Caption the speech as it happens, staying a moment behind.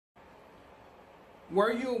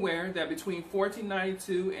Were you aware that between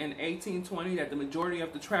 1492 and 1820 that the majority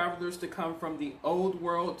of the travelers to come from the Old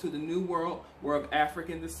World to the New World were of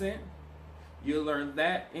African descent? You'll learn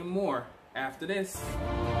that and more after this.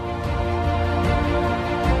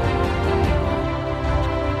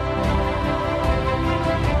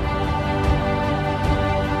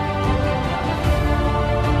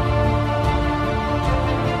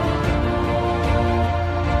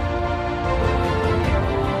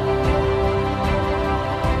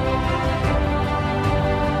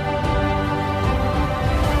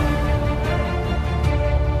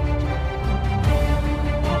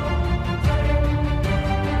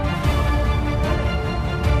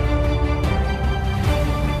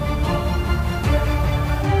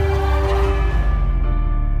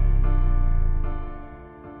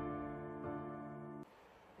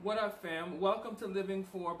 What up, fam? Welcome to Living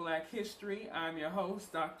for Black History. I'm your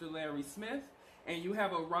host, Dr. Larry Smith, and you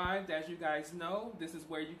have arrived. As you guys know, this is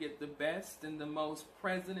where you get the best and the most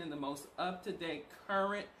present and the most up-to-date,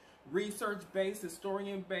 current, research-based,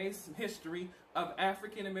 historian-based history of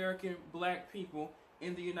African-American Black people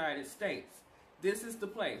in the United States. This is the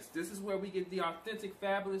place. This is where we get the authentic,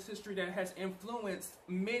 fabulous history that has influenced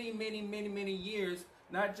many years,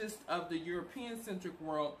 not just of the European-centric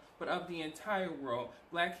world, but of the entire world.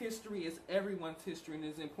 Black history is everyone's history, and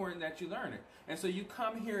it's important that you learn it. And so you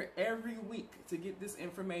come here every week to get this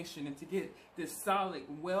information and to get this solid,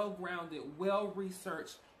 well-grounded,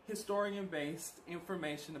 well-researched, historian-based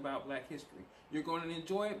information about Black history. You're going to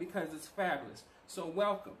enjoy it because it's fabulous. So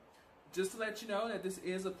welcome. Just to let you know that this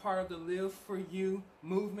is a part of the Live For You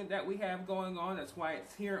movement that we have going on. That's why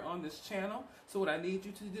it's here on this channel. So what I need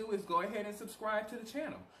you to do is go ahead and subscribe to the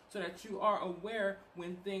channel so that you are aware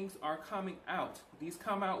when things are coming out. These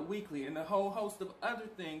come out weekly, and a whole host of other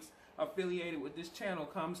things affiliated with this channel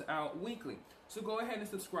comes out weekly. So go ahead and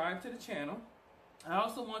subscribe to the channel. I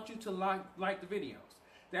also want you to like the videos.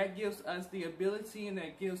 That gives us the ability and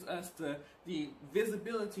that gives us the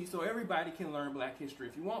visibility so everybody can learn Black history.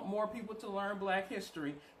 If you want more people to learn Black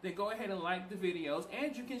history, then go ahead and like the videos,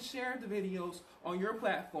 and you can share the videos on your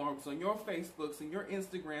platforms, on your Facebooks and your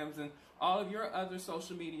Instagrams and all of your other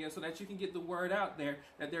social media so that you can get the word out there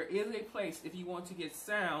that there is a place if you want to get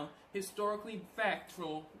sound, historically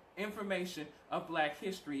factual information of Black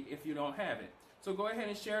history if you don't have it. So go ahead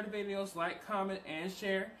and share the videos, like, comment, and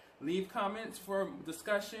share. Leave comments for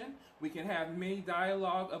discussion. We can have many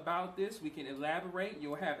dialogue about this. We can elaborate.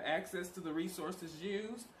 You'll have access to the resources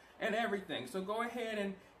used and everything. So go ahead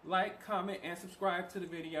and like, comment, and subscribe to the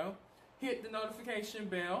video. Hit the notification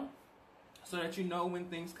bell so that you know when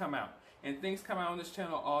things come out. And things come out on this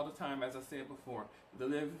channel all the time, as I said before. The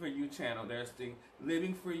Living For You channel. There's the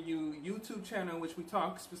Living For You YouTube channel, in which we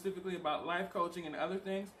talk specifically about life coaching and other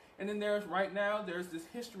things. And then there's this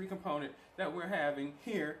history component that we're having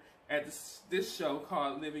here at this show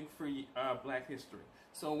called Living For Black History.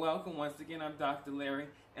 So welcome once again. I'm Dr. Larry,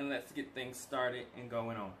 and let's get things started and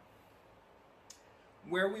going on.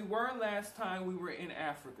 Where we were last time, we were in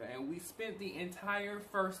Africa, and we spent the entire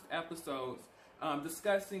first episodes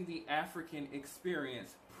discussing the African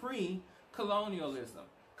experience pre-colonialism.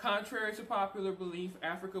 Contrary to popular belief,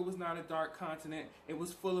 Africa was not a dark continent. It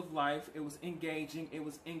was full of life. It was engaging. It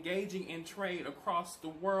was engaging in trade across the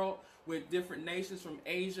world with different nations from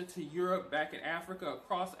Asia to Europe, back in Africa,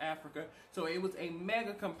 across Africa. So it was a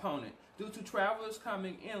mega component due to travelers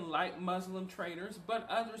coming in like Muslim traders, but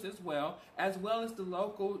others as well as the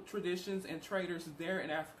local traditions and traders there in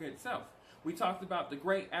Africa itself. We talked about the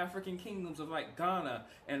great African kingdoms of like Ghana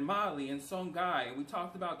and Mali and Songhai. And we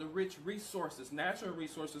talked about the rich resources, natural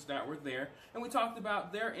resources that were there. And we talked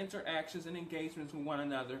about their interactions and engagements with one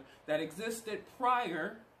another that existed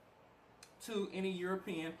prior to any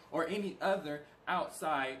European or any other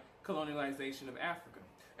outside colonialization of Africa.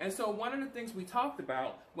 And so one of the things we talked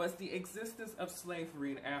about was the existence of slavery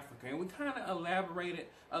in Africa. And we kind of elaborated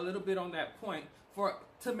a little bit on that point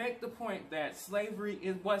to make the point that slavery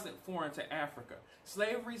wasn't foreign to Africa.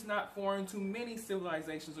 Slavery is not foreign to many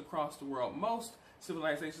civilizations across the world, most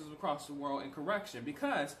civilizations across the world, in correction,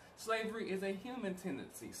 because slavery is a human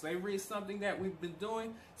tendency. Slavery is something that we've been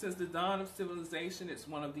doing since the dawn of civilization. It's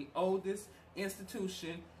one of the oldest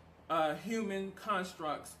human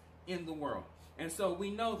constructs in the world. And so we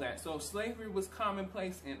know that. So slavery was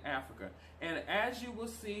commonplace in Africa. And as you will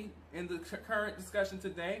see in the current discussion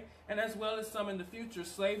today, and as well as some in the future,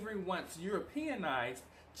 slavery, once Europeanized,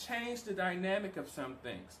 changed the dynamic of some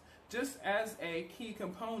things. Just as a key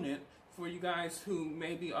component for you guys who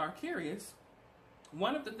maybe are curious,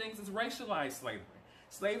 one of the things is racialized slavery.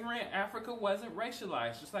 Slavery in Africa wasn't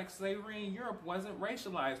racialized, just like slavery in Europe wasn't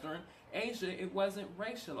racialized, or in Asia it wasn't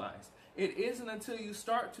racialized. It isn't until you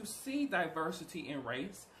start to see diversity in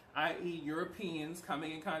race, i.e. Europeans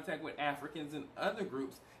coming in contact with Africans and other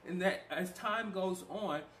groups, and that as time goes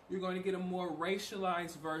on, you're going to get a more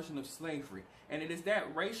racialized version of slavery. And it is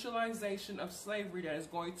that racialization of slavery that is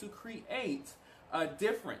going to create a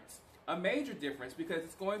difference, a major difference, because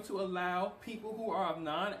it's going to allow people who are of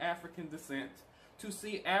non-African descent to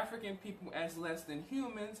see African people as less than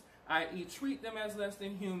humans, i.e. treat them as less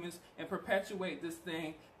than humans, and perpetuate this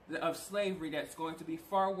thing of slavery that's going to be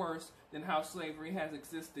far worse than how slavery has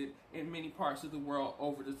existed in many parts of the world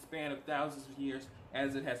over the span of thousands of years,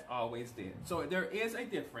 as it has always did. So there is a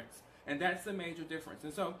difference, and that's the major difference.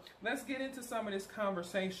 And so let's get into some of this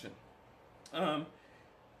conversation.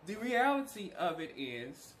 The reality of it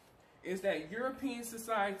is that European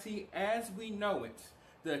society as we know it,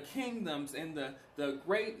 the kingdoms and the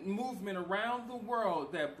great movement around the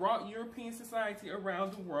world that brought European society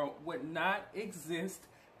around the world would not exist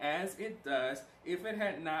as it does if it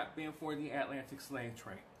had not been for the Atlantic slave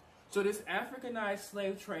trade. So this Africanized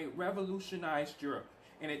slave trade revolutionized Europe,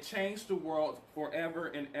 and it changed the world forever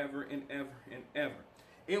and ever and ever and ever.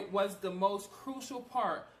 It was the most crucial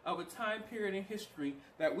part of a time period in history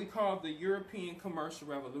that we call the European Commercial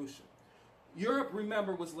Revolution. Europe,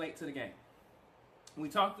 remember, was late to the game. We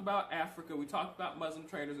talked about Africa, we talked about Muslim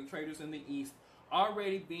traders and traders in the East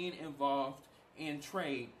already being involved in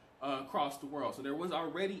trade across the world. So there was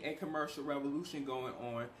already a commercial revolution going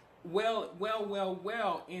on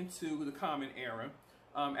well into the Common Era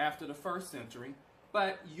after the first century.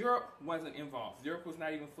 But Europe wasn't involved. Europe was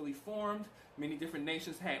not even fully formed. Many different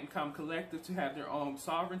nations hadn't come collective to have their own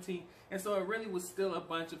sovereignty. And so it really was still a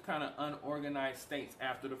bunch of kind of unorganized states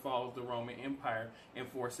after the fall of the Roman Empire in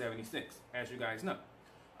 476, as you guys know.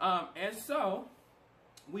 And so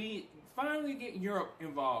we finally get Europe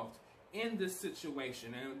involved in this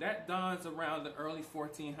situation. And that dawns around the early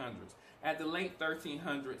 1400s. At the late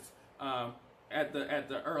 1300s, at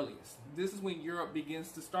the earliest. This is when Europe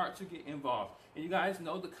begins to start to get involved. And you guys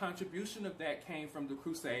know the contribution of that came from the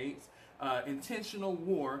Crusades, intentional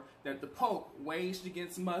war that the Pope waged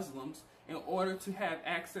against Muslims in order to have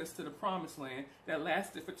access to the Promised Land that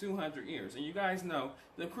lasted for 200 years. And you guys know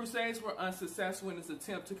the Crusades were unsuccessful in its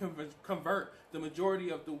attempt to convert the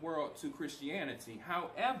majority of the world to Christianity.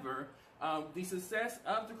 However, the success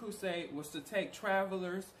of the Crusade was to take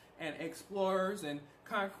travelers and explorers and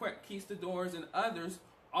conquistadors and others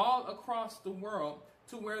all across the world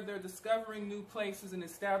to where they're discovering new places and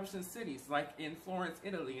establishing cities, like in Florence,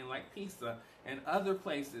 Italy, and like Pisa, and other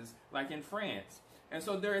places like in France. And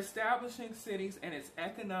so they're establishing cities, and it's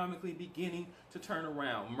economically beginning to turn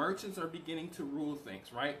around. Merchants are beginning to rule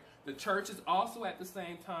things, right? The church is also at the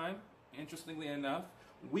same time, interestingly enough,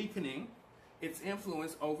 weakening its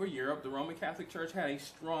influence over Europe. The Roman Catholic Church had a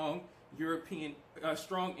strong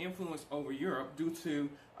strong influence over Europe due to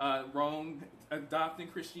Rome adopting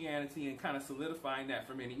Christianity and kind of solidifying that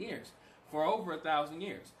for many years, for over 1,000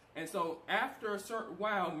 years. And so after a certain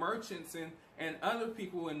while, merchants and other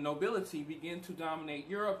people in nobility begin to dominate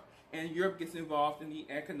Europe, and Europe gets involved in the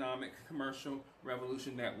economic commercial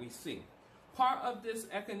revolution that we see. Part of this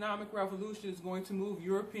economic revolution is going to move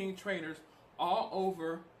European traders all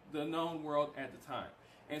over the known world at the time.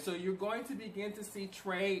 And so you're going to begin to see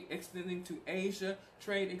trade extending to Asia,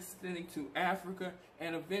 trade extending to Africa,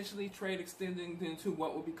 and eventually trade extending into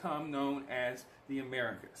what will become known as the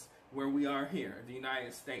Americas, where we are here, the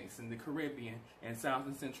United States and the Caribbean and South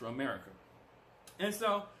and Central America. And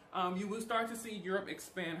so you will start to see Europe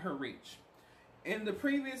expand her reach. In the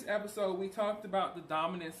previous episode, we talked about the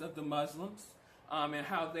dominance of the Muslims and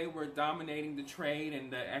how they were dominating the trade and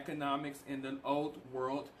the economics in the old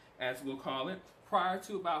world, as we'll call it, prior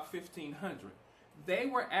to about 1500. They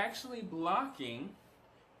were actually blocking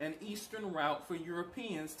an eastern route for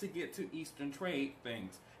Europeans to get to eastern trade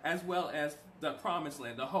things, as well as the Promised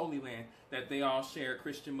Land, the Holy Land, that they all shared.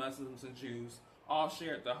 Christian, Muslims, and Jews all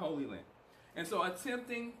shared the Holy Land. And so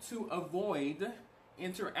attempting to avoid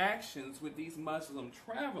interactions with these Muslim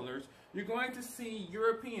travelers, you're going to see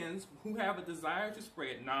Europeans who have a desire to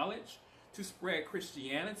spread knowledge, to spread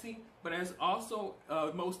Christianity, but as also,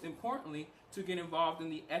 most importantly, to get involved in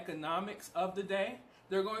the economics of the day.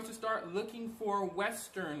 They're going to start looking for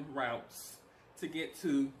Western routes to get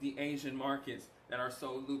to the Asian markets that are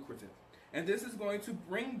so lucrative. And this is going to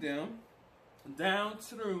bring them down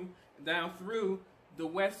through the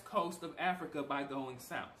west coast of Africa by going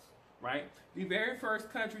south, right? The very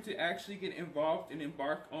first country to actually get involved and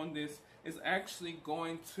embark on this is actually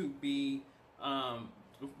going to be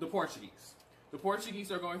the Portuguese. The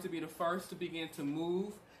Portuguese are going to be the first to begin to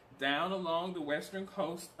move down along the western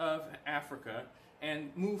coast of Africa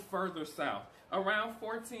and move further south. Around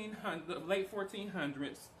 1400, the late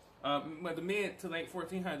 1400s, the mid to late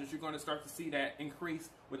 1400s, you're going to start to see that increase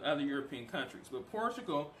with other European countries. But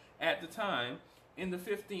Portugal, at the time, in the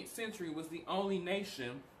 15th century, was the only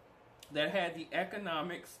nation that had the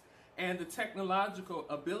economics and the technological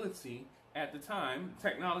ability at the time,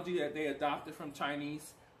 technology that they adopted from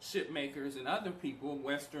Chinese ship makers and other people,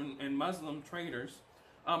 Western and Muslim traders,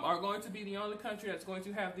 are going to be the only country that's going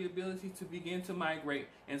to have the ability to begin to migrate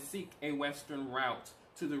and seek a Western route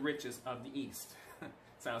to the riches of the East.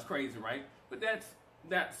 Sounds crazy, right? But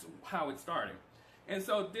that's how it started. And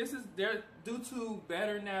so this is there due to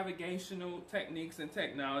better navigational techniques and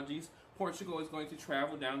technologies. Portugal is going to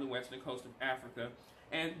travel down the western coast of Africa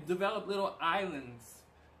and develop little island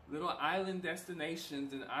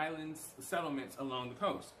destinations and island settlements along the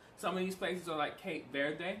coast. Some of these places are like Cape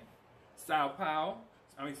Verde, Sao Tome,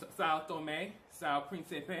 Sao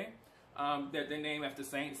Príncipe. They're named after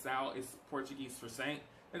saints. Sao is Portuguese for saint.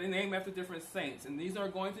 And they're named after different saints. And these are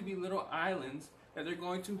going to be little islands that they're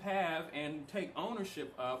going to have and take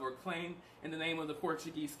ownership of or claim in the name of the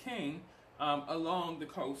Portuguese king along the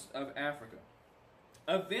coast of Africa.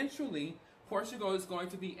 Eventually, Portugal is going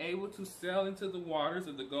to be able to sail into the waters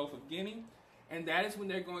of the Gulf of Guinea, and that is when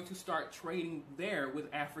they're going to start trading there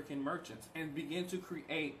with African merchants and begin to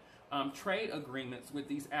create trade agreements with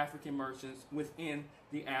these African merchants within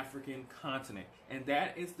the African continent. And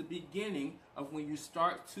that is the beginning of when you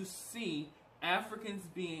start to see Africans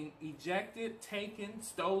being ejected, taken,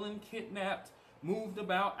 stolen, kidnapped, moved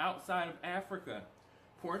about outside of Africa.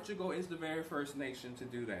 Portugal is the very first nation to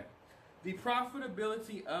do that. The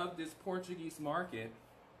profitability of this Portuguese market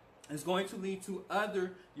is going to lead to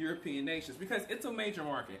other European nations because it's a major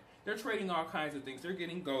market. They're trading all kinds of things. They're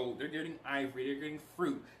getting gold, they're getting ivory, they're getting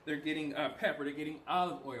fruit, they're getting pepper, they're getting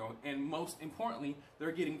olive oil, and most importantly,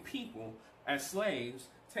 they're getting people as slaves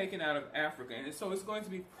taken out of Africa. And so it's going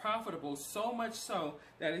to be profitable, so much so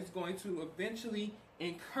that it's going to eventually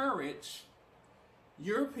encourage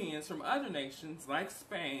Europeans from other nations like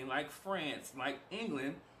Spain, like France, like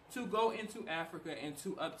England, to go into Africa and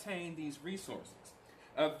to obtain these resources.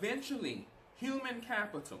 Eventually, human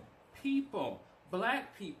capital, people,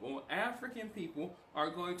 black people, African people are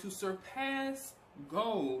going to surpass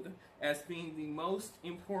gold as being the most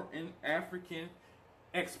important African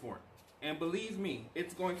export. And believe me,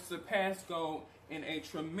 it's going to surpass gold in a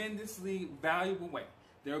tremendously valuable way.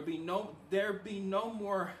 There'll be no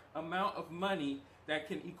more amount of money that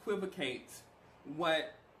can equivocate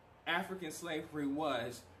what African slavery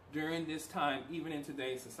was during this time, even in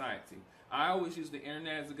today's society. I always use the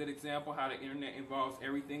internet as a good example, how the internet involves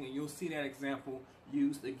everything, and you'll see that example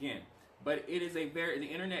used again. But the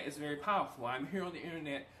internet is very powerful. I'm here on the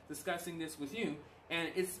internet discussing this with you, and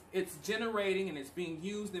it's generating and it's being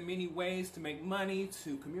used in many ways to make money,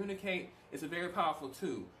 to communicate. It's a very powerful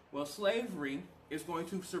tool. Well, slavery is going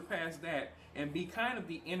to surpass that and be kind of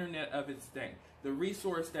the internet of its day. The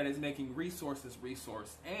resource that is making resources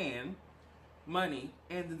resource and money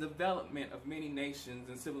and the development of many nations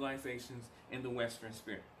and civilizations in the Western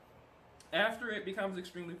spirit. After it becomes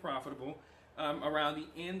extremely profitable, around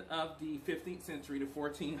the end of the 15th century, the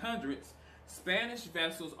 1400s, Spanish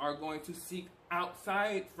vessels are going to seek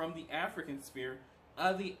outside from the African sphere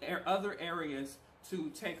other areas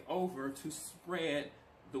to take over to spread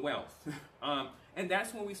the wealth. And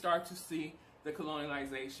that's when we start to see the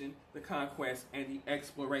colonialization, the conquest, and the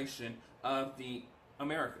exploration of the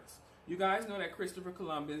Americas. You guys know that Christopher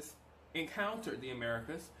Columbus encountered the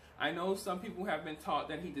Americas. I know some people have been taught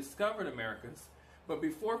that he discovered Americas, but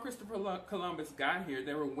before Christopher Columbus got here,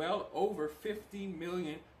 there were well over 50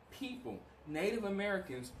 million people, Native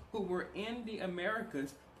Americans, who were in the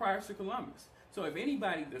Americas prior to Columbus. So if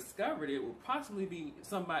anybody discovered it, it would possibly be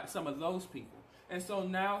some of those people. And so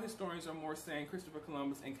now historians are more saying Christopher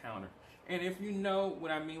Columbus encountered. And if you know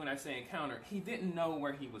what I mean when I say encounter, he didn't know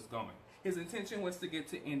where he was going. His intention was to get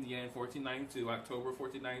to India in 1492, October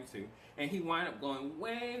 1492, and he wound up going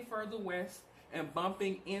way further west and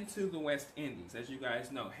bumping into the West Indies, as you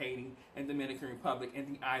guys know, Haiti and Dominican Republic and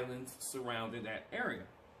the islands surrounding that area.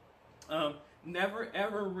 Never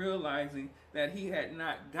ever realizing that he had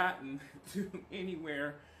not gotten to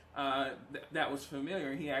anywhere that was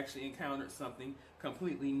familiar. He actually encountered something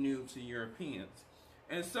completely new to Europeans.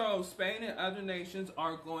 And so Spain and other nations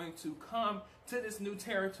are going to come to this new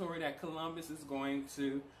territory that Columbus is going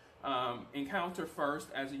to encounter first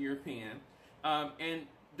as a European. And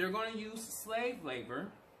they're going to use slave labor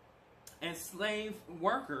and slave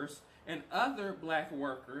workers and other black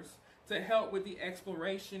workers to help with the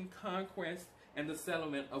exploration, conquest, and the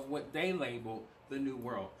settlement of what they labeled the New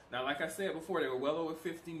World. Now, like I said before, there were well over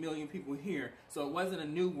 50 million people here, so it wasn't a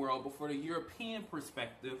new world, but for the European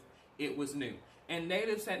perspective, it was new. And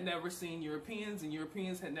natives had never seen Europeans, and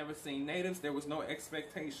Europeans had never seen natives. There was no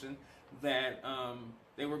expectation that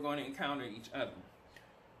they were going to encounter each other.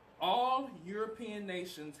 All European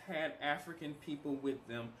nations had African people with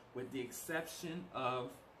them, with the exception of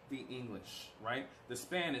the English, right? The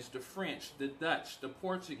Spanish, the French, the Dutch, the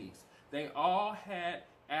Portuguese. They all had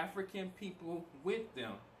African people with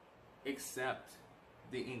them, except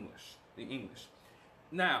the English.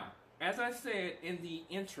 Now, as I said in the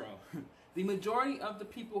intro, the majority of the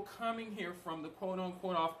people coming here from the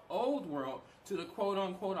quote-unquote off old world to the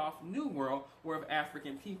quote-unquote off new world were of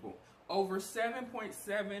African people. Over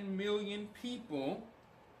 7.7 million people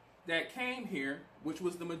that came here, which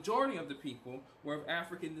was the majority of the people, were of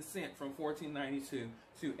African descent from 1492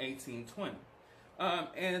 to 1820.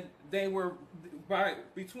 And they were,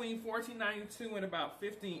 between 1492 and about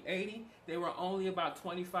 1580, they were only about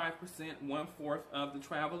 25%, 1/4 of the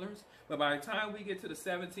travelers. But by the time we get to the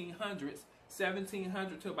 1700s,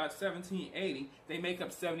 1700 to about 1780, they make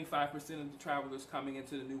up 75% of the travelers coming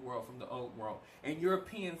into the New World from the Old World. And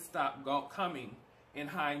Europeans stopped coming in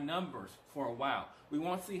high numbers for a while. We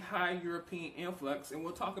won't see high European influx, and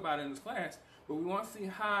we'll talk about it in this class, but we won't see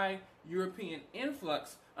high European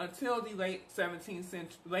influx until the late 18th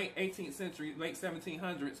century, late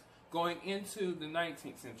 1700s, going into the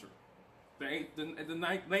 19th century. The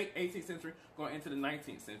late 18th century going into the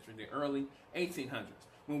 19th century, the early 1800s,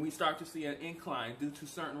 when we start to see an incline due to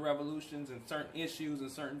certain revolutions and certain issues and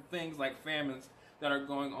certain things like famines that are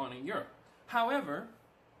going on in Europe. However,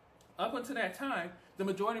 up until that time, the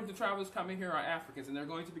majority of the travelers coming here are Africans, and they're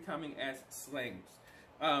going to be coming as slaves.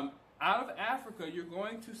 Out of Africa, you're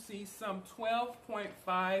going to see some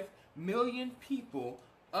 12.5 million people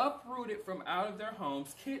uprooted from out of their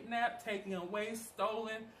homes, kidnapped, taken away,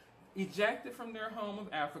 stolen, ejected from their home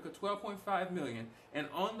of Africa, 12.5 million. And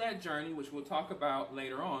on that journey, which we'll talk about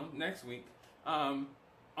later on next week,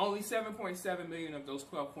 only 7.7 million of those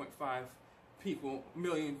 12.5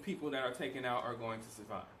 million people that are taken out are going to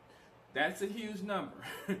survive. That's a huge number.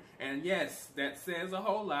 And yes, that says a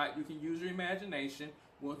whole lot. You can use your imagination.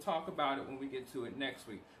 We'll talk about it when we get to it next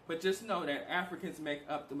week. But just know that Africans make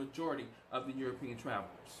up the majority of the European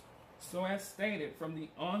travelers. So as stated from the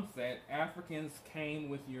onset, Africans came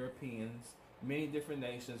with Europeans, many different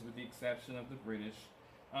nations with the exception of the British.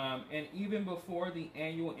 And even before the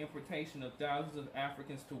annual importation of thousands of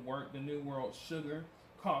Africans to work the New World sugar,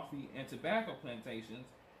 coffee, and tobacco plantations,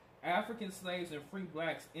 African slaves and free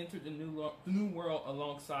blacks entered the New World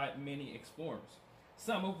alongside many explorers,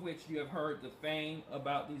 some of which you have heard the fame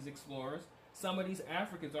about these explorers. Some of these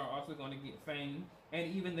Africans are also going to get fame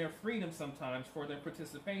and even their freedom sometimes for their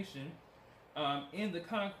participation in the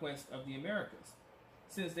conquest of the Americas,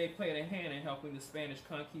 since they played a hand in helping the Spanish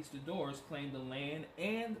conquistadors claim the land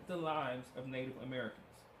and the lives of Native Americans.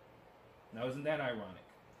 Now, isn't that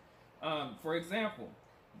ironic? For example,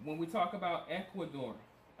 when we talk about Ecuador,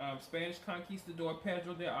 Spanish conquistador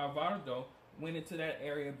Pedro de Alvarado went into that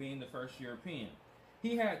area being the first European.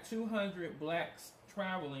 He had 200 blacks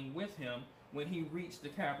traveling with him when he reached the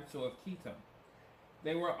capital of Quito.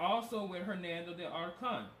 They were also with Hernando de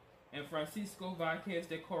Arcon and Francisco Vázquez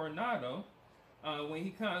de Coronado when he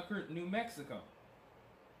conquered New Mexico.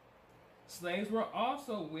 Slaves were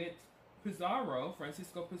also with Pizarro,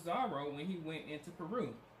 Francisco Pizarro, when he went into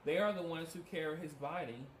Peru. They are the ones who carried his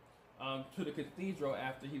body to the cathedral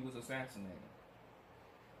after he was assassinated.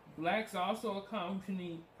 Blacks also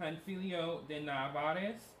accompanied Panfilio de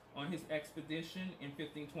Narvaez on his expedition in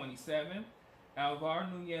 1527, Alvar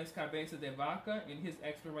Núñez Cabeza de Vaca in his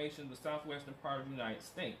exploration of the southwestern part of the United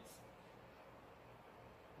States.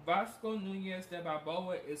 Vasco Núñez de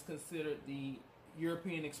Balboa is considered the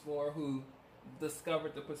European explorer who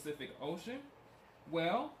discovered the Pacific Ocean.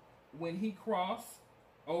 Well, when he crossed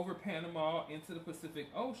over Panama into the Pacific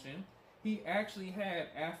Ocean, he actually had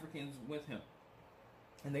Africans with him,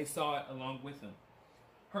 and they saw it along with him.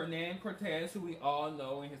 Hernan Cortez, who we all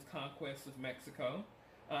know in his conquest of Mexico,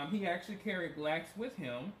 he actually carried blacks with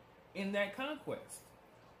him in that conquest.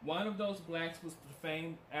 One of those blacks was the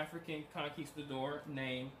famed African conquistador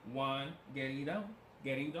named Juan Guerido,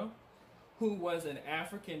 who was an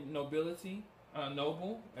African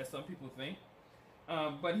noble, as some people think.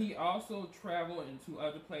 But he also traveled into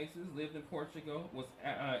other places, lived in Portugal, was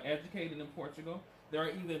educated in Portugal. There are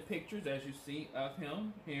even pictures, as you see, of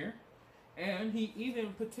him here. And he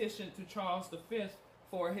even petitioned to Charles V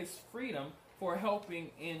for his freedom for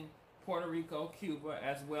helping in Puerto Rico, Cuba,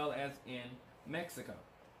 as well as in Mexico.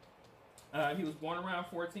 He was born around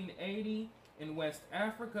 1480. in West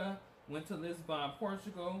Africa, went to Lisbon,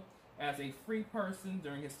 Portugal, as a free person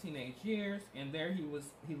during his teenage years, and there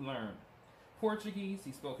he learned Portuguese.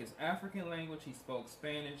 He spoke his African language. He spoke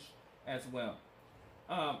Spanish as well.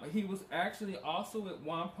 He was actually also at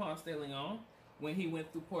Juan Ponce de Leon when he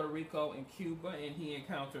went through Puerto Rico and Cuba, and he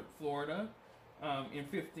encountered Florida in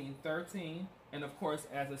 1513. And of course,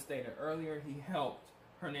 as I stated earlier, he helped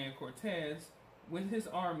Hernan Cortez with his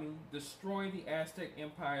army destroy the Aztec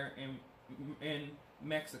Empire in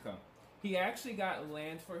Mexico. He actually got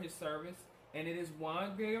land for his service, and it is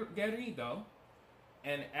Juan Garrido,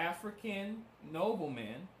 an African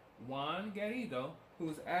nobleman, Juan Garrido, who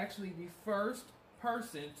is actually the first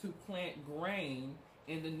person to plant grain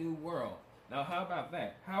in the New World. Now, how about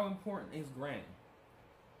that? How important is grain,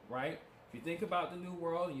 right? If you think about the New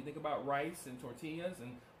World, and you think about rice and tortillas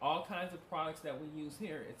and all kinds of products that we use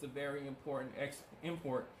here, it's a very important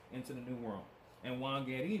import into the New World. And Juan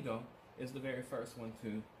Garrido is the very first one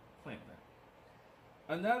to plant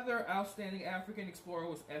that. Another outstanding African explorer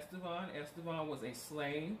was Esteban. Esteban was a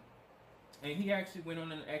slave, and he actually went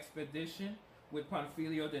on an expedition with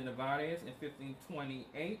Panfilio de Narvaez in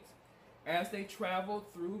 1528. As they traveled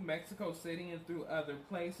through Mexico City and through other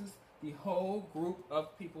places, the whole group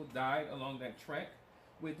of people died along that trek,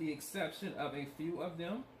 with the exception of a few of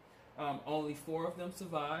them. Only 4 of them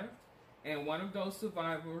survived, and one of those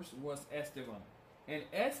survivors was Esteban. And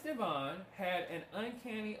Esteban had an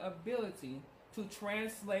uncanny ability to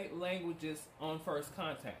translate languages on first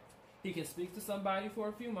contact. He can speak to somebody for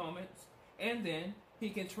a few moments, and then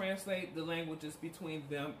he can translate the languages between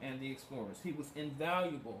them and the explorers. He was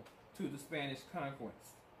invaluable to the Spanish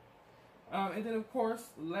conquest. And then, of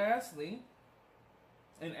course, lastly,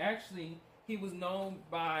 and actually, he was known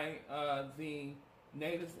by the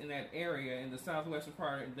natives in that area, in the southwestern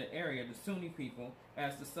part of the area, the Sunni people,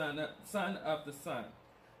 as the son of the sun.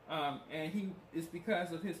 And he is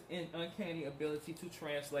because of his uncanny ability to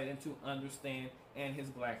translate and to understand, and his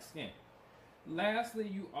black skin. Lastly,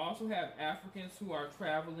 you also have Africans who are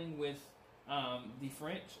traveling with the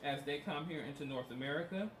French as they come here into North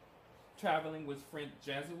America, traveling with French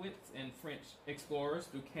Jesuits and French explorers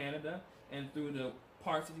through Canada and through the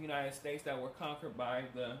parts of the United States that were conquered by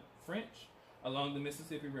the French along the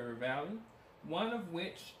Mississippi River Valley, one of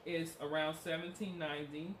which is around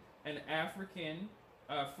 1790, an African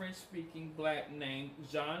French-speaking black named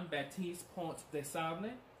Jean-Baptiste Pont de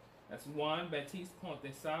Sable. That's Juan Baptiste Pont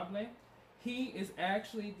de Sable. He is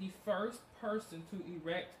actually the first person to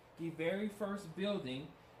erect the very first building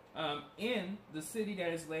in the city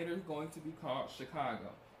that is later going to be called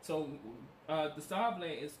Chicago. So the Sable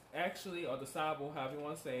is actually, or the Sable, however you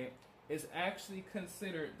want to say it, is actually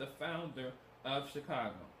considered the founder of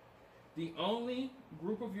Chicago. The only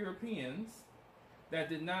group of Europeans that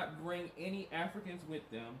did not bring any Africans with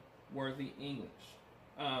them were the English.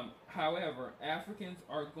 However, Africans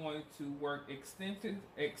are going to work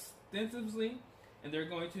extensively, and they're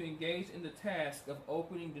going to engage in the task of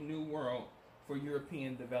opening the New World for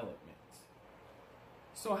European development.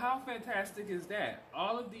 So how fantastic is that?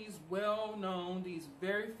 All of these well-known, these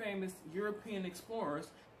very famous European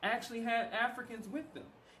explorers actually had Africans with them.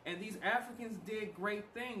 And these Africans did great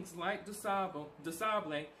things like de Sable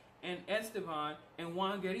and Esteban and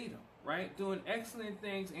Juan Garrido, right? Doing excellent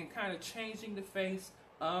things and kind of changing the face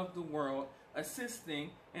of the world,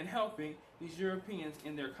 assisting and helping these Europeans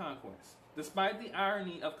in their conquest. Despite the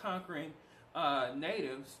irony of conquering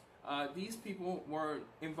natives, these people were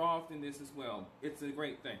involved in this as well. It's a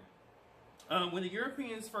great thing. When the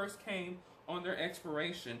Europeans first came on their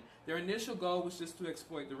exploration, their initial goal was just to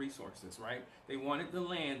exploit the resources, right? They wanted the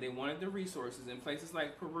land, they wanted the resources. In places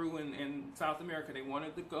like Peru and South America, they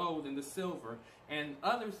wanted the gold and the silver and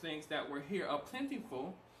other things that were here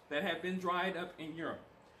plentiful that had been dried up in Europe.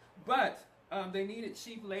 But they needed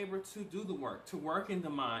cheap labor to do the work, to work in the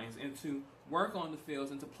mines and to work on the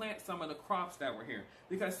fields and to plant some of the crops that were here.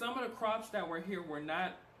 Because some of the crops that were here were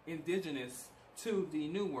not indigenous to the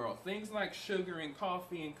New World. Things like sugar and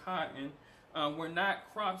coffee and cotton were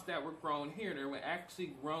not crops that were grown here. They were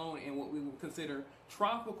actually grown in what we would consider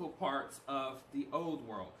tropical parts of the Old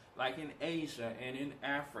World, like in Asia and in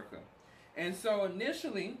Africa. And so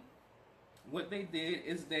initially, what they did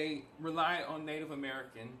is they relied on Native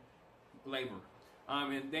American labor.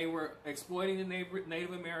 And they were exploiting the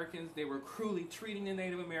Native Americans. They were cruelly treating the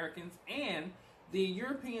Native Americans. And the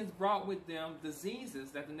Europeans brought with them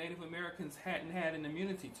diseases that the Native Americans hadn't had an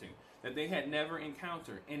immunity to, that they had never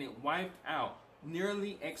encountered. And it wiped out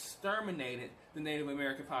nearly exterminated the Native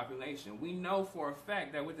American population. We know for a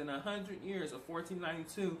fact that within 100 years of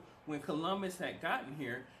 1492, when Columbus had gotten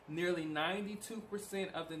here, nearly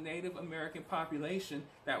 92% of the Native American population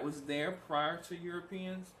that was there prior to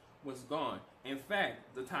Europeans was gone. In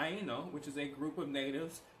fact, the Taino, which is a group of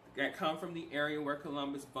natives that come from the area where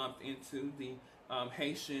Columbus bumped into the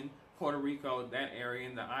Haitian, Puerto Rico, that area,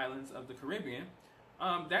 and the islands of the Caribbean,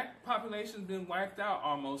 that population has been wiped out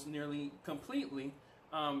almost nearly completely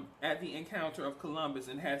at the encounter of Columbus,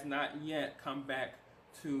 and has not yet come back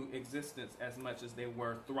to existence as much as they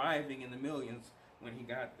were thriving in the millions when he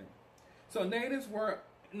got there. So natives were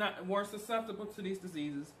susceptible to these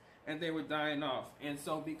diseases, and they were dying off. And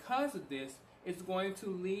so because of this, it's going to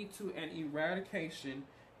lead to an eradication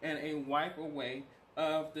and a wipe away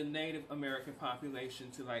of the Native American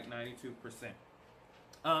population to like 92%.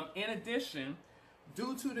 In addition,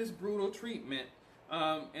 due to this brutal treatment,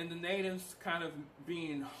 and the natives kind of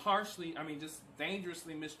being just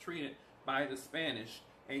dangerously mistreated by the Spanish,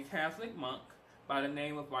 a Catholic monk by the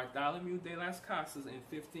name of Bartholomew de las Casas in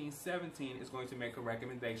 1517 is going to make a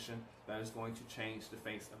recommendation that is going to change the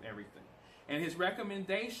face of everything. And his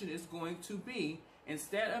recommendation is going to be,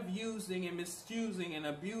 instead of using and misusing and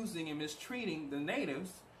abusing and mistreating the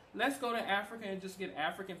natives, let's go to Africa and just get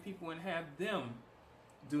African people and have them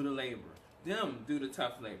do the labor. Them do the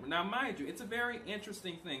tough labor. Now, mind you, it's a very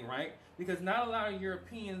interesting thing, right? Because not a lot of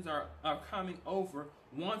Europeans are coming over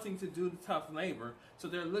wanting to do the tough labor. So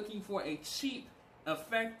they're looking for a cheap,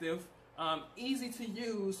 effective, easy to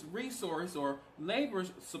use resource or labor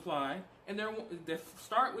supply. And they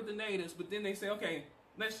start with the natives, but then they say, okay,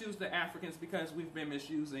 let's use the Africans because we've been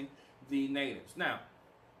misusing the natives. Now,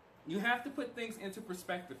 you have to put things into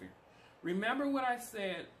perspective here. Remember what I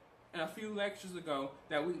said a few lectures ago,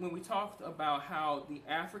 that when we talked about how the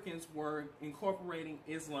Africans were incorporating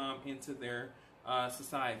Islam into their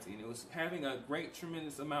society, and it was having a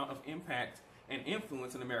tremendous amount of impact and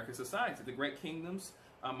influence in American society. The great kingdoms,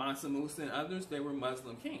 Mansa Musa and others, they were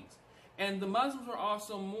Muslim kings. And the Muslims were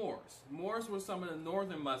also Moors. Moors were some of the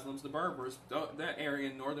northern Muslims, the Berbers, that area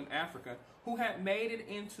in northern Africa, who had made it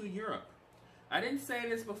into Europe. I didn't say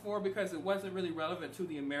this before because it wasn't really relevant to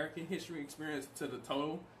the American history experience to the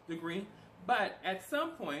total degree, but at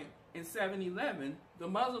some point in 711, the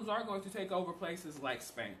Muslims are going to take over places like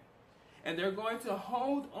Spain. And they're going to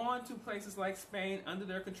hold on to places like Spain under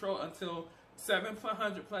their control until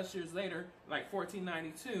 700 plus years later, like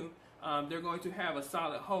 1492, they're going to have a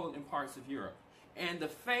solid hold in parts of Europe. And the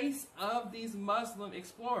face of these Muslim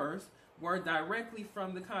explorers were directly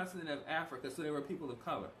from the continent of Africa, so they were people of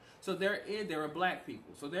color. So there were black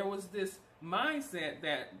people. So there was this mindset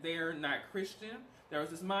that they're not Christian. There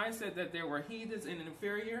was this mindset that they were heathens and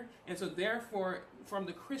inferior. And so therefore, from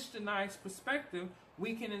the Christianized perspective,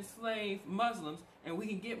 we can enslave Muslims, and we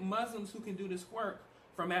can get Muslims who can do this work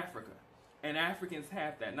from Africa. And Africans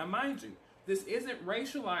have that. Now, mind you, this isn't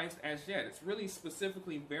racialized as yet. It's really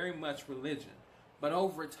specifically very much religion. But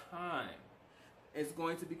over time, it's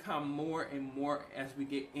going to become more and more as we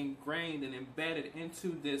get ingrained and embedded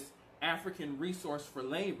into this African resource for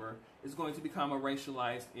labor. Is going to become a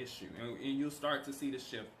racialized issue. And you'll start to see the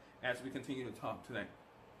shift as we continue to talk today.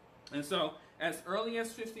 And so, as early as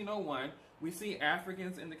 1501, we see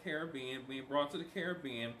Africans in the Caribbean being brought to the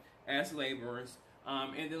Caribbean as laborers.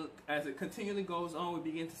 And then, as it continually goes on, we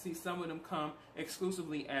begin to see some of them come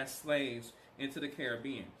exclusively as slaves into the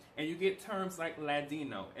Caribbean. And you get terms like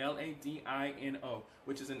Ladino, Ladino,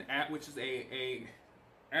 which is a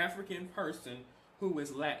African person who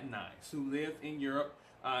is Latinized, who lived in Europe,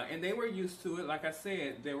 and they were used to it. Like I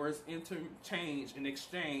said, there was interchange and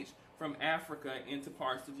exchange from Africa into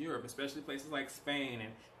parts of Europe, especially places like Spain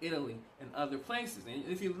and Italy and other places. And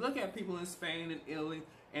if you look at people in Spain and Italy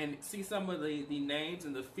and see some of the names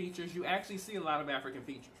and the features, you actually see a lot of African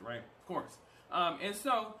features, right? Of course. And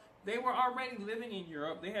so they were already living in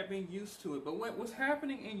Europe. They had been used to it. But what was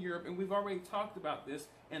happening in Europe, and we've already talked about this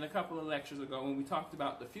in a couple of lectures ago when we talked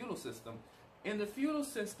about the feudal system. In the feudal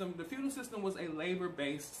system was a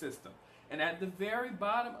labor-based system. And at the very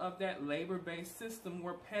bottom of that labor-based system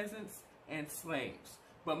were peasants and slaves.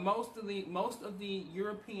 But most of the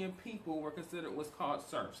European people were considered what's called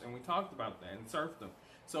serfs. And we talked about that, and serfdom.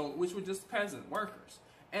 So, which were just peasant workers.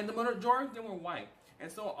 And the majority of them were white.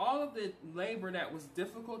 And so all of the labor that was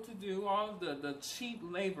difficult to do, all of the cheap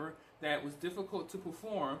labor that was difficult to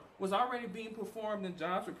perform, was already being performed, and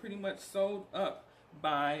jobs were pretty much sold up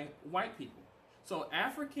by white people. So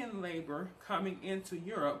African labor coming into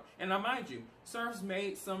Europe, and now mind you, serfs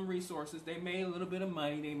made some resources, they made a little bit of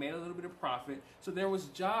money, they made a little bit of profit, so there was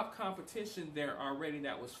job competition there already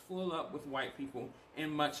that was full up with white people in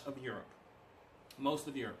much of Europe. most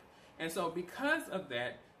of Europe. And so because of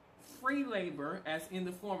that, free labor, as in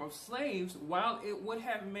the form of slaves, while it would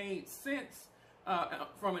have made sense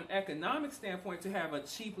from an economic standpoint to have a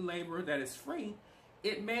cheap labor that is free,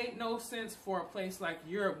 it made no sense for a place like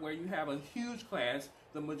Europe where you have a huge class.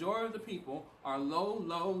 The majority of the people are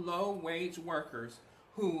low wage workers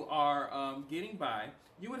who are getting by.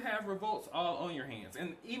 You would have revolts all on your hands.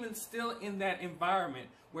 And even still in that environment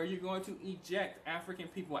where you're going to eject African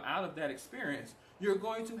people out of that experience, you're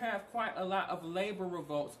going to have quite a lot of labor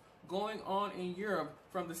revolts going on in Europe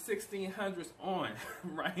from the 1600s on,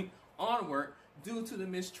 right, onward, due to the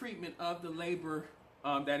mistreatment of the labor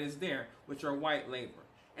that is there, which are white labor.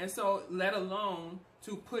 And so, let alone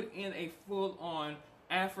to put in a full-on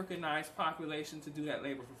Africanized population to do that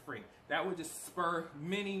labor for free. That would just spur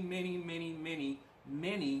many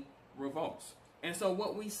revolts. And so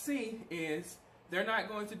what we see is they're not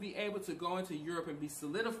going to be able to go into Europe and be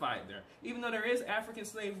solidified there. Even though there is African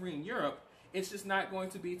slavery in Europe, it's just not going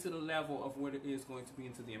to be to the level of what it is going to be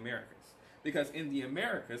into the Americas. Because in the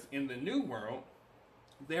Americas, in the New World,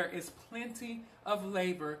 there is plenty of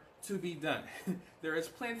labor to be done. There is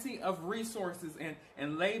plenty of resources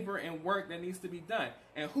and labor and work that needs to be done.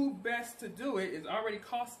 And who best to do it? It already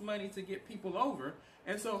costs money to get people over.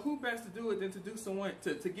 And so who best to do it than to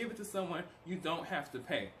give it to someone you don't have to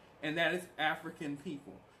pay? And that is African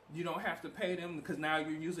people. You don't have to pay them because now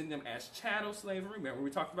you're using them as chattel slavery. Remember, we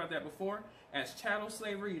talked about that before. As chattel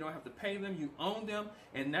slavery, you don't have to pay them. You own them,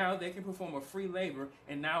 and now they can perform a free labor,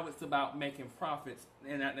 and now it's about making profits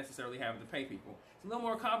and not necessarily having to pay people. It's a little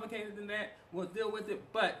more complicated than that. We'll deal with it,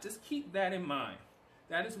 but just keep that in mind.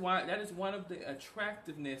 That is one of the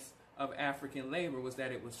attractiveness of African labor, was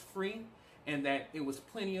that it was free and that it was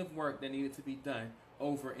plenty of work that needed to be done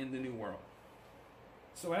over in the New World.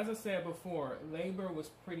 So as I said before, labor was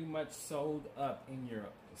pretty much sold up in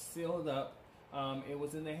Europe, sealed up. It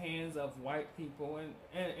was in the hands of white people,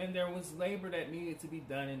 and there was labor that needed to be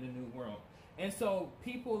done in the New World. And so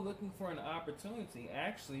people looking for an opportunity,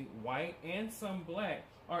 actually white and some black,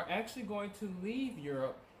 are actually going to leave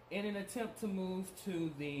Europe in an attempt to move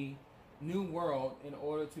to the New World in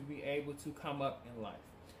order to be able to come up in life.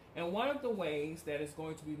 And one of the ways that is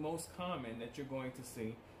going to be most common that you're going to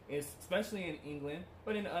see is, especially in England,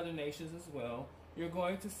 but in other nations as well, you're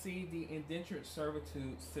going to see the indentured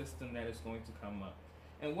servitude system that is going to come up.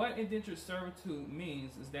 And what indentured servitude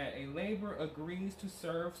means is that a laborer agrees to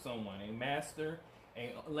serve someone, a master,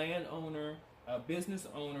 a landowner, a business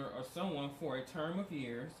owner, or someone for a term of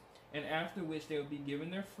years, and after which they will be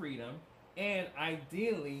given their freedom and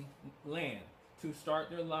ideally land to start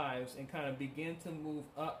their lives and kind of begin to move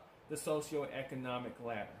up the socioeconomic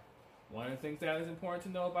ladder. One of the things that is important to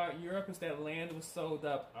know about Europe is that land was sold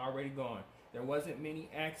up, already gone. There wasn't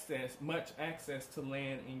much access to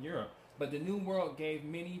land in Europe. But the New World gave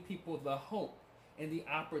many people the hope and the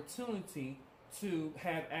opportunity to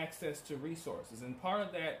have access to resources. And part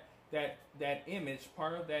of that image,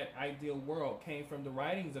 part of that ideal world came from the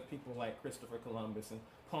writings of people like Christopher Columbus and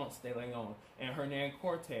Ponce de Leon and Hernan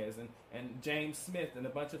Cortez and James Smith and a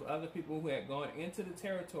bunch of other people who had gone into the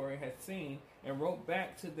territory, had seen and wrote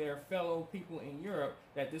back to their fellow people in Europe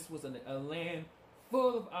that this was a land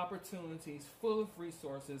full of opportunities, full of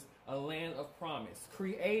resources, a land of promise,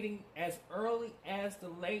 creating as early as the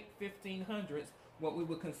late 1500s what we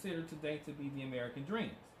would consider today to be the American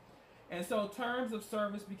dreams. And so terms of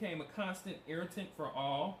service became a constant irritant for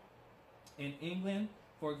all. In England,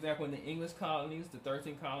 for example, in the English colonies, the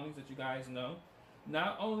 13 colonies that you guys know,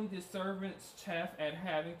 not only did servants chafe at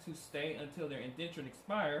having to stay until their indenture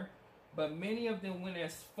expired, but many of them went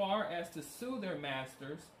as far as to sue their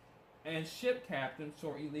masters and ship captains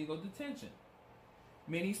for illegal detention.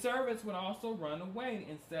 Many servants would also run away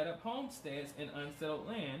and set up homesteads in unsettled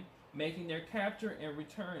land, making their capture and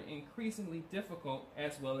return increasingly difficult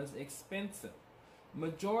as well as expensive.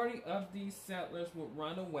 Majority of these settlers would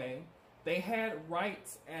run away. They had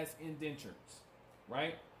rights as indentures,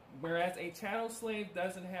 right? Whereas a chattel slave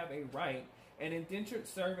doesn't have a right, an indentured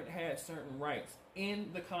servant had certain rights in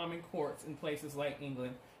the common courts in places like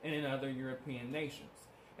England and in other European nations.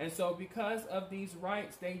 And so because of these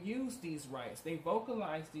rights, they used these rights, they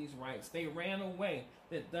vocalized these rights, they ran away,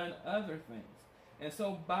 they'd done other things. And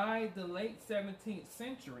so by the late 17th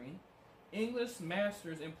century, English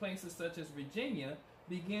masters in places such as Virginia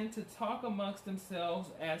began to talk amongst themselves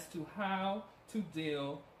as to how to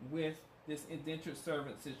deal with this indentured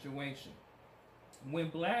servant situation. When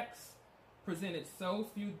blacks presented so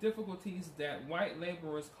few difficulties that white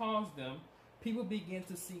laborers caused them, people began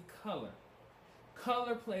to see color.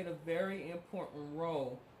 Color played a very important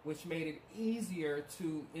role, which made it easier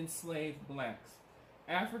to enslave blacks.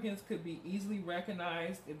 Africans could be easily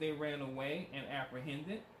recognized if they ran away and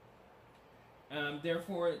apprehended.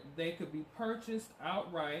 Therefore, they could be purchased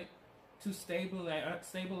outright to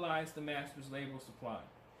stabilize the master's labor supply.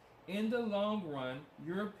 In the long run,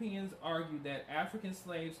 Europeans argued that African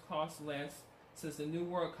slaves cost less since the New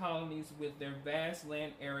World colonies, with their vast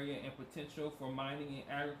land area and potential for mining and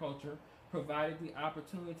agriculture, provided the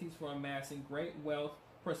opportunities for amassing great wealth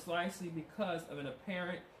precisely because of an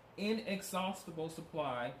apparent inexhaustible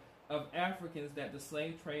supply of Africans that the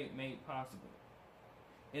slave trade made possible.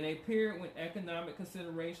 In a period when economic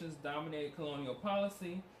considerations dominated colonial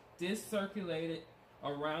policy, this circulated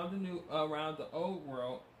around the old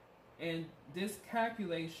world, and this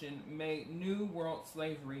calculation made New World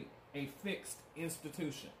slavery a fixed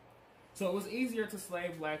institution. So it was easier to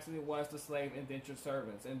slave blacks than it was to slave indentured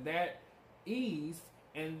servants, and that ease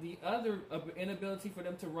and the other inability for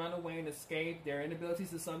them to run away and escape, their inabilities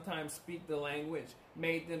to sometimes speak the language,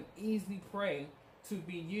 made them easy prey to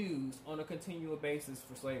be used on a continual basis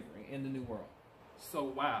for slavery in the New World. So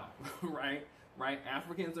wow, right?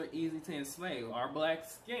 Africans are easy to enslave. Our black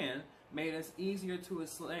skin made us easier to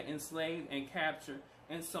enslave and capture,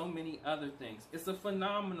 and so many other things. It's a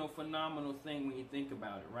phenomenal thing when you think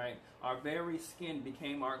about it, right? Our very skin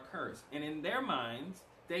became our curse. And in their minds,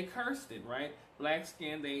 they cursed it, right? Black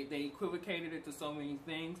skin, they equivocated it to so many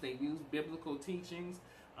things. They used biblical teachings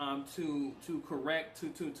to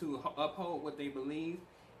uphold what they believed.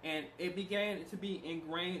 And it began to be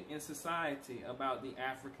ingrained in society about the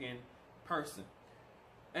African person.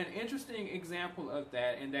 An interesting example of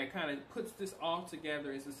that, and that kind of puts this all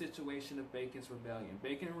together, is the situation of Bacon's Rebellion.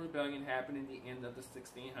 Bacon's Rebellion happened in the end of the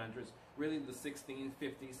 1600s, really the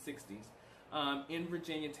 1650s, 60s, in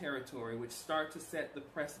Virginia territory, which start to set the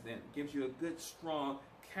precedent, gives you a good, strong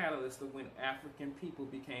catalyst of when African people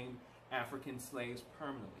became African slaves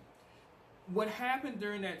permanently. What happened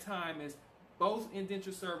during that time is both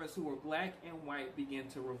indentured servants who were black and white began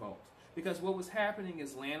to revolt. Because what was happening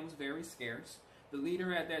is land was very scarce. The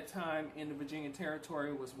leader at that time in the Virginia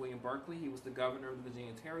territory was William Berkeley. He was the governor of the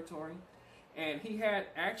Virginia territory. And he had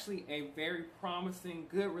actually a very promising,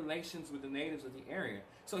 good relations with the natives of the area.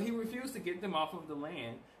 So he refused to get them off of the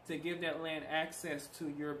land to give that land access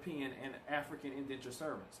to European and African indentured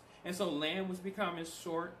servants. And so land was becoming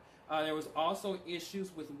short. There was also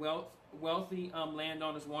issues with wealthy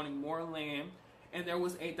landowners wanting more land. And there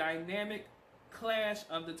was a dynamic clash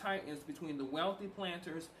of the titans between the wealthy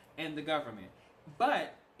planters and the government.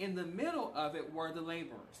 But in the middle of it were the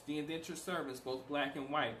laborers, the indentured servants, both black and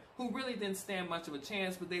white, who really didn't stand much of a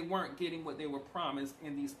chance, but they weren't getting what they were promised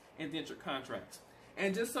in these indentured contracts.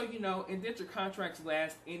 And just so you know, indentured contracts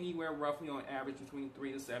last anywhere roughly on average between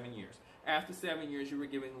 3 to 7 years. After 7 years, you were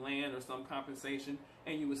given land or some compensation,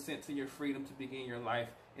 and you were sent to your freedom to begin your life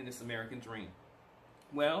in this American dream.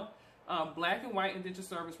 Well, black and white indentured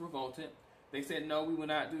servants revolted. They said, no, we will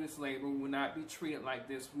not do this labor. We will not be treated like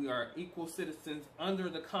this. We are equal citizens under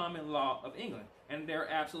the common law of England. And they're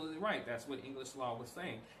absolutely right. That's what English law was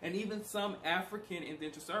saying. And even some African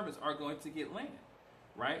indentured servants are going to get land,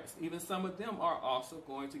 right? Even some of them are also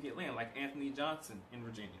going to get land, like Anthony Johnson in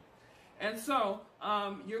Virginia. And so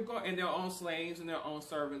you're going, and their own slaves and their own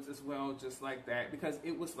servants as well, just like that. Because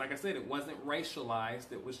it was, like I said, it wasn't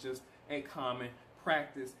racialized. It was just a common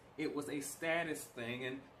practice. It was a status thing,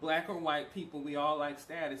 and black or white people, we all like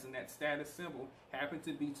status, and that status symbol happened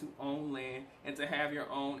to be to own land and to have your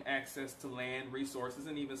own access to land, resources,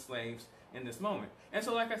 and even slaves in this moment. And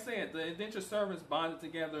so, like I said, the indentured servants bonded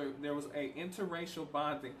together. There was a interracial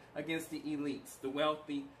bonding against the elites, the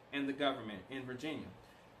wealthy, and the government in Virginia.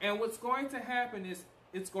 And what's going to happen is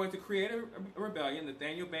it's going to create a rebellion.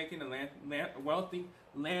 Nathaniel Bacon, the wealthy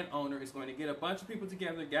landowner, is going to get a bunch of people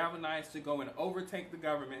together, galvanized, to go and overtake the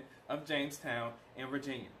government of Jamestown in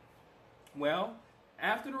Virginia. Well,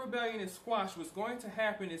 after the rebellion is squashed, what's going to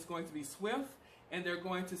happen is going to be swift, and they're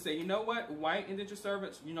going to say, you know what, white indentured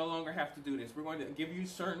servants, you no longer have to do this. We're going to give you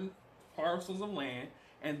certain parcels of land,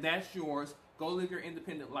 and that's yours. Go live your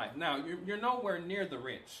independent life. Now, you're nowhere near the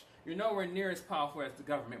rich. You're nowhere near as powerful as the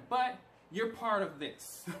government, but you're part of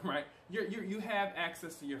this, right? You have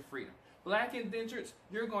access to your freedom. Black indentures,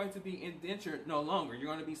 you're going to be indentured no longer. You're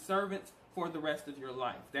going to be servants for the rest of your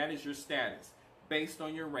life. That is your status. Based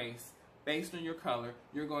on your race, based on your color,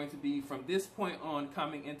 you're going to be, from this point on,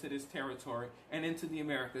 coming into this territory and into the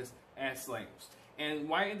Americas as slaves. And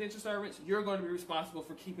white indentured servants, you're going to be responsible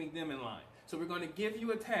for keeping them in line. So we're going to give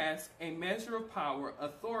you a task, a measure of power,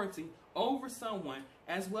 authority over someone,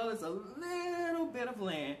 as well as a little bit of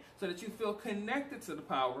land, so that you feel connected to the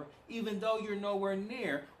power, even though you're nowhere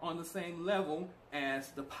near on the same level as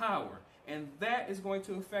the power. And that is going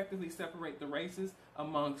to effectively separate the races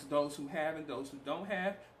amongst those who have and those who don't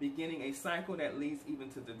have, beginning a cycle that leads even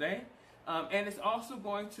to today. And it's also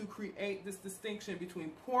going to create this distinction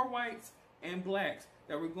between poor whites and blacks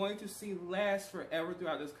that we're going to see last forever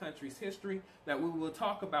throughout this country's history, that we will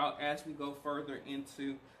talk about as we go further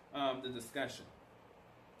into the discussion.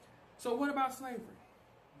 So what about slavery?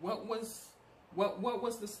 What was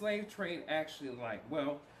the slave trade actually like?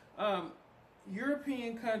 Well,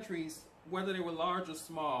 European countries, whether they were large or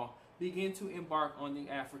small, began to embark on the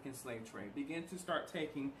African slave trade, began to start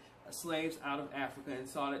taking slaves out of Africa, and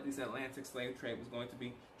saw that this Atlantic slave trade was going to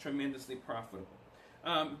be tremendously profitable.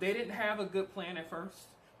 They didn't have a good plan at first.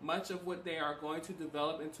 Much of what they are going to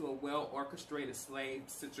develop into a well-orchestrated slave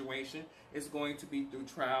situation is going to be through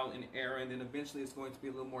trial and error, and then eventually it's going to be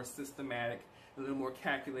a little more systematic, a little more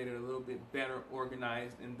calculated, a little bit better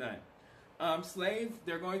organized and done.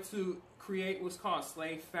 They're going to create what's called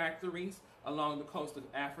slave factories along the coast of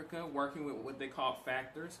Africa, working with what they call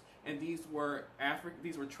factors. And these were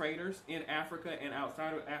traders in Africa and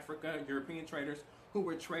outside of Africa, European traders who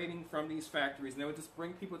were trading from these factories. And they would just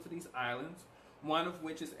bring people to these islands, one of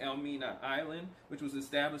which is Elmina Island, which was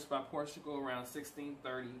established by Portugal around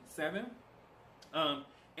 1637.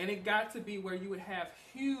 And it got to be where you would have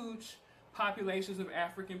huge populations of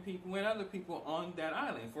African people and other people on that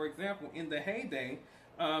island. For example, in the heyday,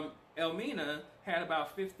 Elmina had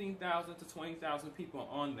about 15,000 to 20,000 people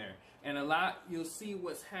on there. And you'll see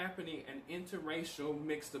what's happening, an interracial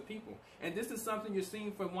mix of people. And this is something you're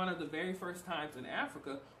seeing for one of the very first times in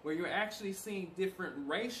Africa, where you're actually seeing different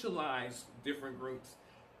racialized different groups,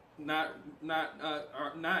 not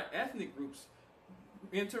ethnic groups,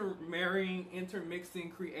 intermarrying, intermixing,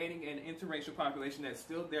 creating an interracial population that's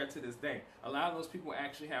still there to this day. A lot of those people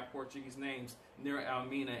actually have Portuguese names near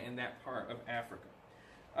Elmina in that part of Africa.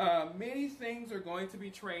 Many things are going to be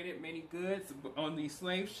traded, many goods on these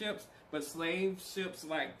slave ships, but slave ships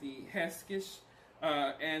like the Heskish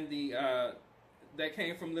and that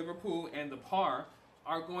came from Liverpool, and the Par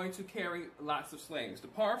are going to carry lots of slaves. The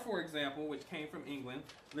Par, for example, which came from England,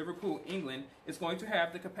 Liverpool, England, is going to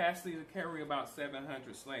have the capacity to carry about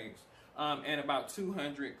 700 slaves and about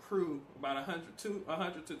 200 crew, about 100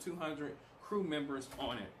 to 200 crew members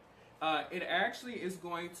on it. It actually is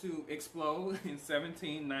going to explode in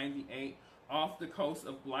 1798 off the coast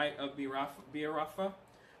of Biafra,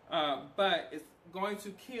 but it's going to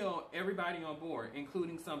kill everybody on board,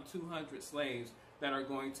 including some 200 slaves that are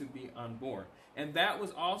going to be on board. And that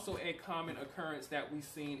was also a common occurrence that we've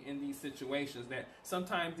seen in these situations, that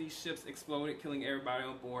sometimes these ships exploded, killing everybody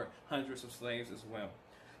on board, hundreds of slaves as well.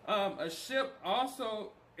 A ship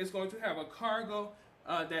also is going to have a cargo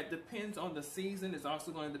that depends on the season. It's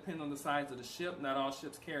also going to depend on the size of the ship. Not all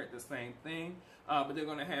ships carry the same thing, but they're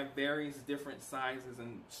going to have various different sizes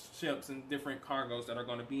and ships and different cargoes that are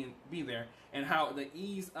going to be there. And how the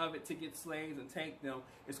ease of it to get slaves and take them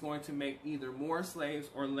is going to make either more slaves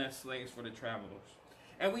or less slaves for the travelers.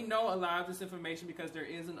 And we know a lot of this information because there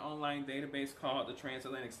is an online database called the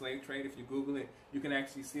Transatlantic Slave Trade. If you Google it, you can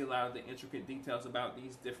actually see a lot of the intricate details about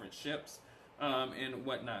these different ships and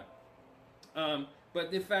whatnot.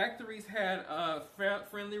 But the factories had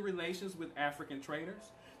friendly relations with African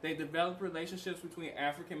traders. They developed relationships between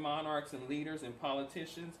African monarchs and leaders and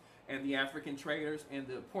politicians and the African traders and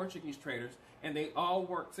the Portuguese traders, and they all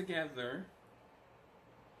worked together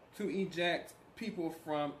to eject people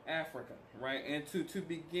from Africa, right? And to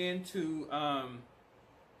begin to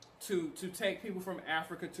take people from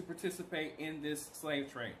Africa to participate in this slave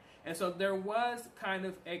trade. And so there was kind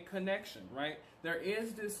of a connection, right? There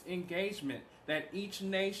is this engagement that each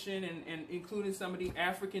nation, and including some of the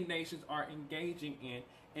African nations, are engaging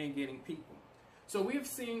in getting people. So we've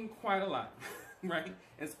seen quite a lot, right?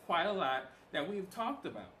 It's quite a lot that we've talked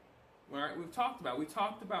about, right? We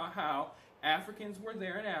talked about how Africans were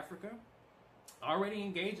there in Africa, already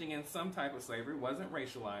engaging in some type of slavery, wasn't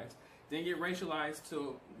racialized, didn't get racialized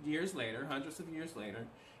till years later, hundreds of years later,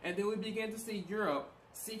 and then we begin to see Europe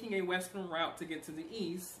seeking a western route to get to the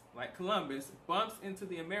east, like Columbus, bumps into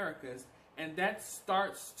the Americas, and that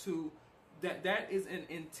starts to, that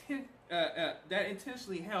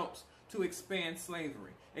intentionally helps to expand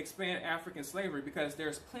slavery, expand African slavery, because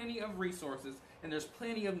there's plenty of resources and there's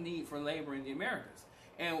plenty of need for labor in the Americas.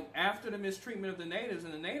 And after the mistreatment of the natives,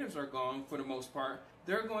 and the natives are gone for the most part,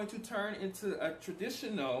 they're going to turn into a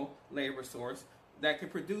traditional labor source that can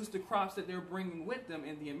produce the crops that they're bringing with them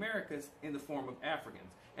in the Americas in the form of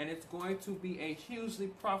Africans. And it's going to be a hugely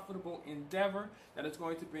profitable endeavor that is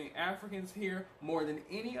going to bring Africans here more than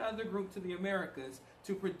any other group to the Americas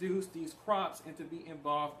to produce these crops and to be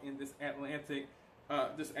involved in this Atlantic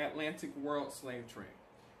world slave trade.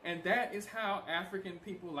 And that is how African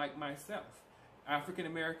people like myself, African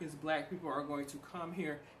Americans, black people, are going to come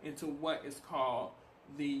here into what is called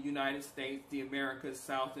the United States, the Americas,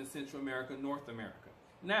 South and Central America, North America.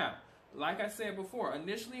 Now, like I said before,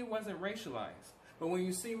 initially it wasn't racialized. But when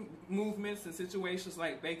you see movements and situations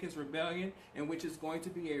like Bacon's Rebellion, in which it's going to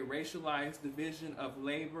be a racialized division of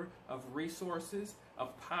labor, of resources,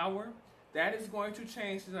 of power, that is going to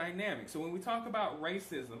change the dynamic. So when we talk about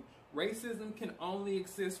racism, racism can only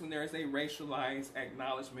exist when there is a racialized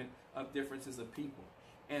acknowledgement of differences of people.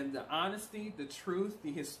 And the honesty, the truth,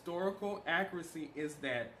 the historical accuracy is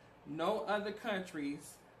that no other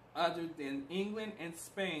countries other than England and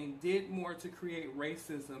Spain did more to create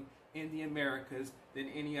racism in the Americas than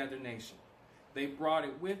any other nation. They brought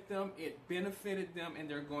it with them, it benefited them, and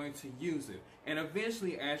they're going to use it. And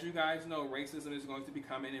eventually, as you guys know, racism is going to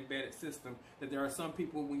become an embedded system. That there are some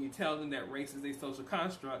people, when you tell them that race is a social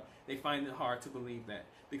construct, they find it hard to believe that,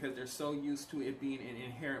 because they're so used to it being an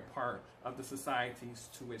inherent part of the societies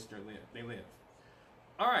to which they live.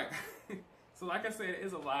 All right. So like I said, it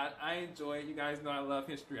is a lot. I enjoy it. You guys know I love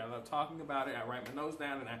history. I love talking about it. I write my notes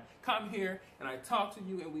down and I come here and I talk to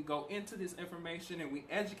you and we go into this information and we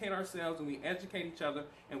educate ourselves and we educate each other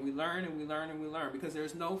and we learn and we learn and we learn, because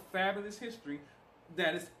there's no fabulous history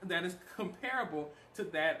that is comparable to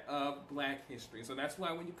that of black history. So that's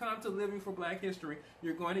why when you come to Living for Black History,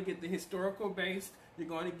 you're going to get the historical based, you're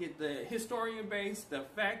going to get the historian based, the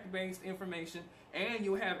fact based information, and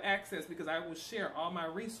you'll have access, because I will share all my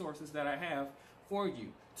resources that I have for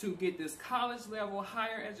you to get this college level,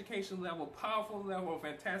 higher education level, powerful level of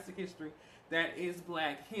fantastic history that is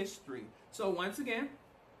black history. So once again,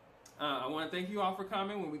 I want to thank you all for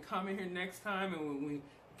coming. When we come in here next time and when we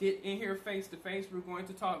get in here face to face, we're going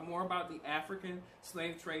to talk more about the African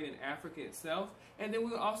slave trade in Africa itself. And then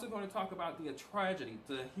we're also going to talk about the tragedy,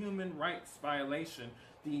 the human rights violation,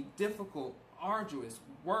 the difficult, arduous,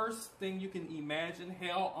 worst thing you can imagine,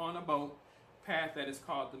 hell on a boat path that is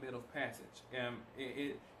called the Middle Passage.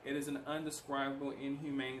 It is an undescribable,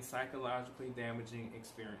 inhumane, psychologically damaging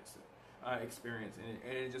experience,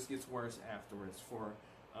 and it just gets worse afterwards for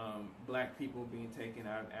black people being taken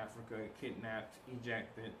out of Africa, kidnapped,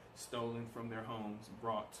 ejected, stolen from their homes,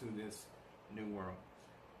 brought to this new world.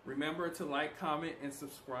 Remember to like, comment, and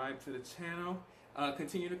subscribe to the channel.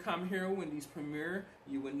 Continue to come here when these premiere.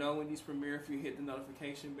 You will know when these premiere if you hit the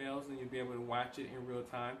notification bells, and you'll be able to watch it in real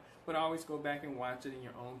time. But always go back and watch it in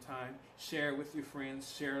your own time. Share it with your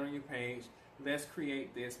friends. Share it on your page. Let's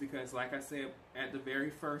create this, because like I said at the very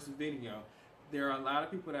first video, there are a lot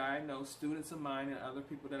of people that I know, students of mine and other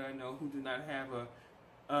people that I know, who do not have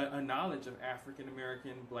a knowledge of African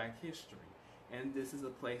American black history. And this is a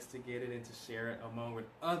place to get it and to share it among with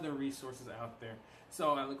other resources out there.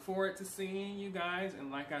 So I look forward to seeing you guys. And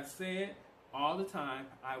like I said all the time,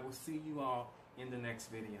 I will see you all in the next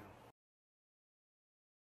video.